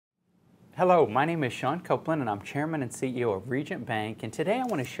Hello, my name is Sean Copeland and I'm Chairman and CEO of Regent Bank, and today I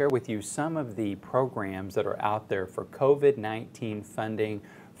want to share with you some of the programs that are out there for COVID-19 funding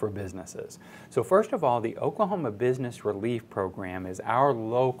for businesses. So first of all, the Oklahoma Business Relief Program is our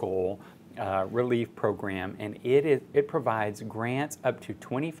local relief program, and it provides grants up to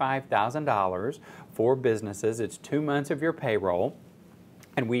 $25,000 for businesses. It's 2 months of your payroll.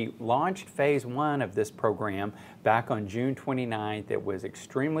 And we launched phase 1 of this program back on June 29th. It was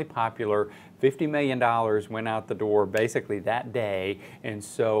extremely popular. $50 million went out the door basically that day. And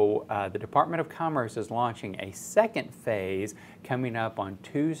so the Department of Commerce is launching a second phase coming up on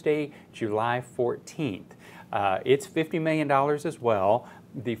Tuesday, July 14th. It's $50 million as well.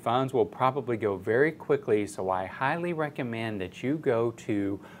 The funds will probably go very quickly, so I highly recommend that you go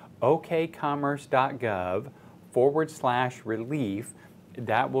to okcommerce.gov/relief.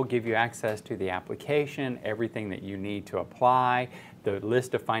 That will give you access to the application, everything that you need to apply, the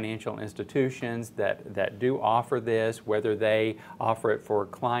list of financial institutions that do offer this, whether they offer it for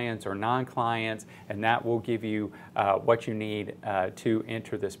clients or non-clients, and that will give you what you need to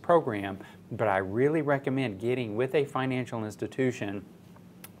enter this program. But I really recommend getting with a financial institution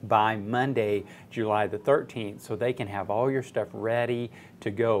by Monday, July the 13th, so they can have all your stuff ready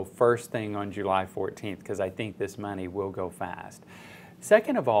to go first thing on July 14th, because I think this money will go fast.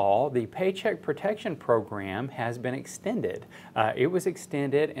 Second of all, the Paycheck Protection Program has been extended. It was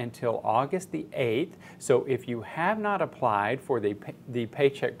extended until August the 8th, so if you have not applied for the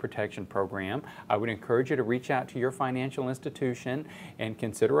Paycheck Protection Program, I would encourage you to reach out to your financial institution and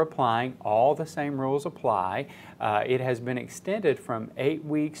consider applying. All the same rules apply. It has been extended from 8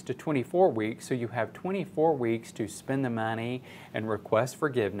 weeks to 24 weeks, so you have 24 weeks to spend the money and request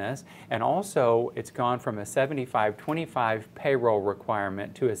forgiveness. And also, it's gone from a 75-25 payroll requirement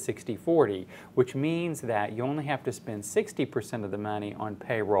to a 60-40, which means that you only have to spend 60% of the money on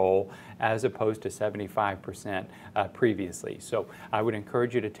payroll as opposed to 75% previously. So I would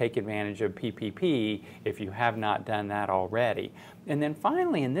encourage you to take advantage of PPP if you have not done that already. And then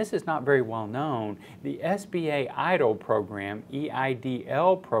finally, and this is not very well known, the SBA EIDL program,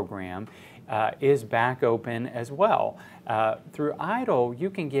 EIDL program, is back open as well. Through EIDL, you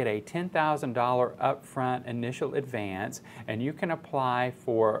can get a $10,000 upfront initial advance, and you can apply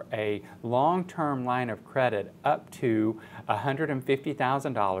for a long-term line of credit up to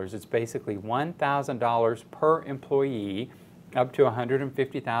 $150,000. It's basically $1,000 per employee, up to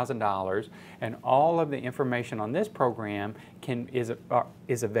 $150,000, and all of the information on this program is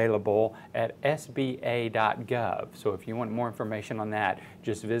available at sba.gov. So if you want more information on that,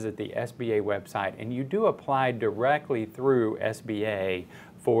 just visit the SBA website, and you do apply directly through SBA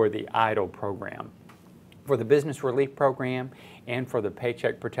for the EIDL program. For the Business Relief Program and for the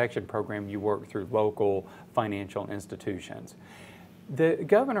Paycheck Protection Program, you work through local financial institutions. The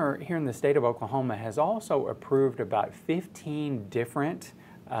governor here in the state of Oklahoma has also approved about 15 different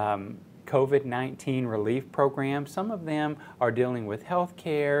COVID-19 relief programs. Some of them are dealing with health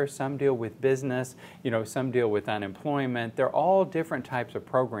care, some deal with business, some deal with unemployment. They're all different types of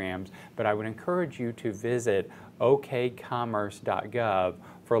programs, but I would encourage you to visit okcommerce.gov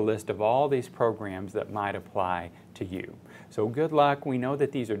for a list of all these programs that might apply to you. So good luck. We know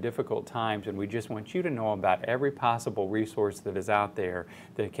that these are difficult times, and we just want you to know about every possible resource that is out there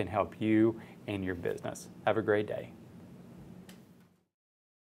that can help you and your business. Have a great day.